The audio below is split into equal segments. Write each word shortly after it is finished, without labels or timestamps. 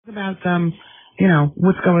About,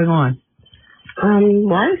 what's going on?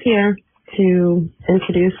 Well, I was here to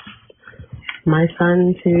introduce my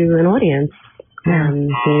son to an audience.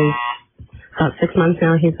 He's about 6 months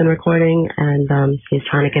now. He's been recording, and he's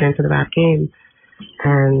trying to get into the rap game.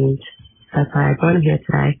 And that's why I brought him here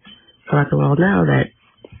today, to let the world know that,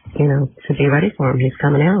 to be ready for him. He's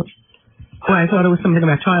coming out. Well, I thought it was something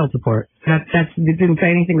about child support. It didn't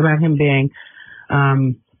say anything about him being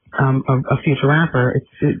a future rapper.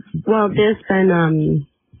 Well, there's been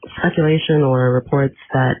speculation or reports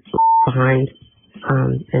that behind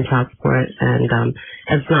in child support, and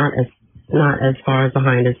it's not as far as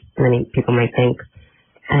behind as many people might think.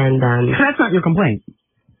 And so that's not your complaint?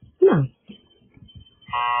 No.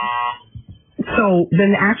 So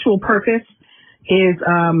then the actual purpose is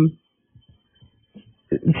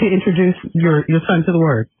to introduce your son to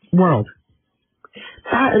the world.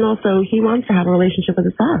 That, and also he wants to have a relationship with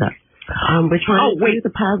his father. We're trying to use a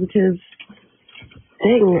positive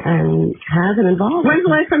thing and have him involved. When's the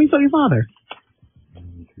last time you saw your father?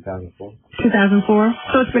 2004. 2004?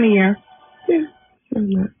 So it's been a year. Yeah.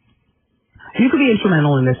 You could be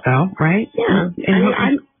instrumental in this, though, right? Yeah.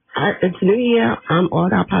 It's New Year. I'm all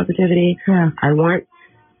about positivity. Yeah. I want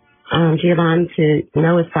Giovanne to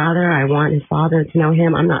know his father. I want his father to know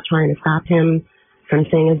him. I'm not trying to stop him from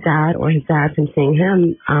seeing his dad or his dad from seeing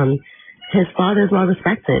him. His father is well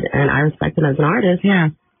respected, and I respect him as an artist. Yeah.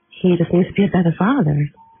 He just needs to be a better father.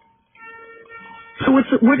 So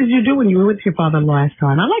what did you do when you were with your father last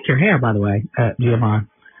time? I like your hair, by the way, Giovanne.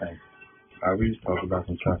 Thanks. We just talked about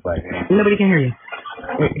some stuff like Nobody can hear you.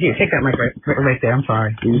 Here, take that mic right there. I'm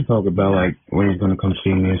sorry. We just talked about like when he's gonna come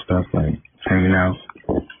see me and stuff, like hanging out,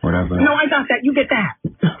 whatever. No, I got that. You get that.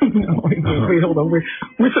 Wait, hold on.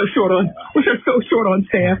 We're so short on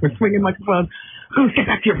staff. We're swinging microphones. Let's get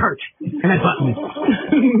back to your perch. And that button.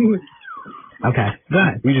 Okay, go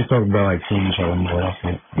ahead. We just talked about like seeing each other more.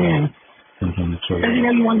 That's it. Yeah. Does he know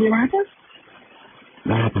you want to be a rapper?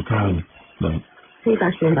 Not at the time, but he's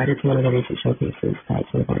actually invited to one of the recent showcases that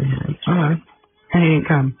Giovanne had. All right. And he didn't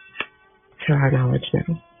come? To our knowledge,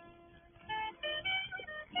 no.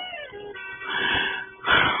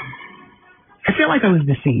 I feel like I was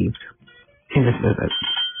deceived in this visit.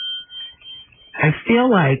 I feel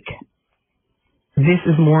like this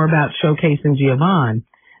is more about showcasing Giovanne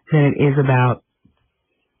than it is about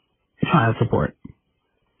child support.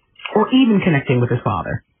 Or even connecting with his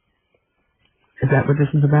father. Is that what this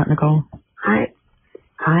is about, Nicole?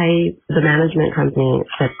 The management company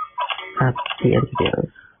sets up the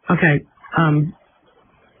interviews. Okay.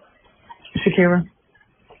 Shakira,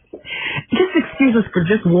 just excuse us for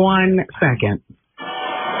just 1 second.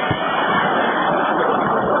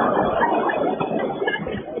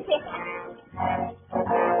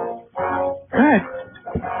 Go ahead.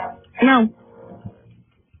 No.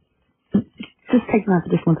 Just take them out for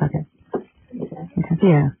just 1 second. Okay.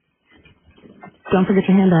 Yeah. Don't forget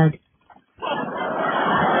your handbag.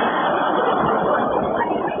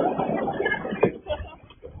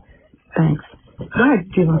 Thanks. Go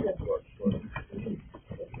ahead, Giovanne.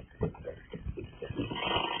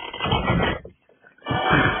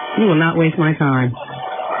 You will not waste my time.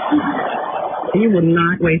 You will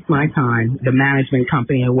not waste my time. The management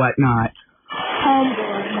company and whatnot.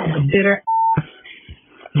 The bitter.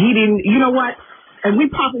 He didn't. You know what? And we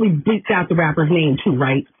probably bleeped out the rapper's name too,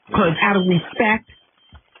 right? Because out of respect,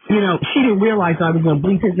 she didn't realize I was going to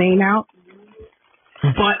bleep his name out.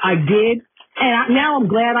 But I did. And now I'm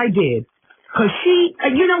glad I did. Because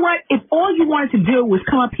you know what? If all you wanted to do was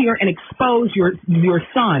come up here and expose your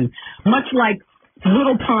son, much like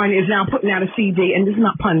Little Pun is now putting out a CD, and this is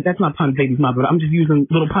not Pun, that's not Pun's baby's mother, but I'm just using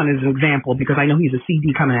Little Pun as an example because I know he's a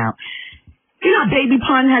CD coming out. You know Baby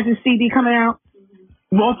Pun has his CD coming out?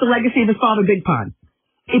 Off the legacy of his father, Big Pun.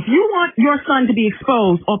 If you want your son to be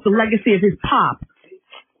exposed off the legacy of his pop,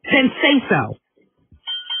 then say so.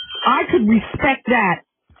 I could respect that,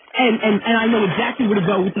 and I know exactly where to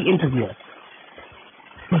go with the interview.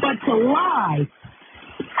 But to lie,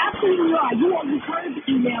 absolutely lie. You heard the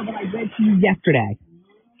email that I read to you yesterday.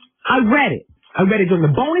 I read it. I read it during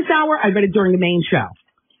the bonus hour. I read it during the main show.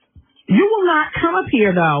 You will not come up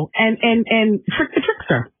here, though, and trick the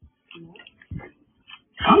trickster.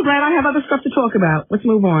 I'm glad I have other stuff to talk about. Let's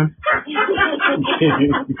move on.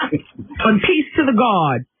 And peace to the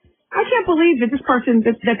God. I can't believe that this person,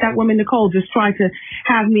 that woman Nicole, just tried to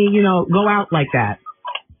have me, go out like that.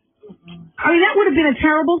 I mean, that would have been a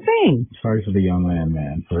terrible thing. Sorry for the young man.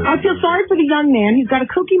 I feel sorry for the young man. He's got a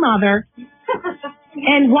kooky mother.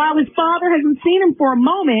 And while his father hasn't seen him for a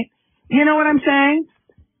moment, you know what I'm saying?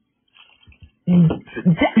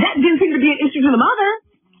 That didn't seem to be an issue to the mother.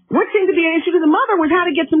 What seemed to be an issue to the mother was how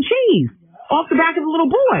to get some cheese off the back of the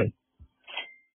little boy.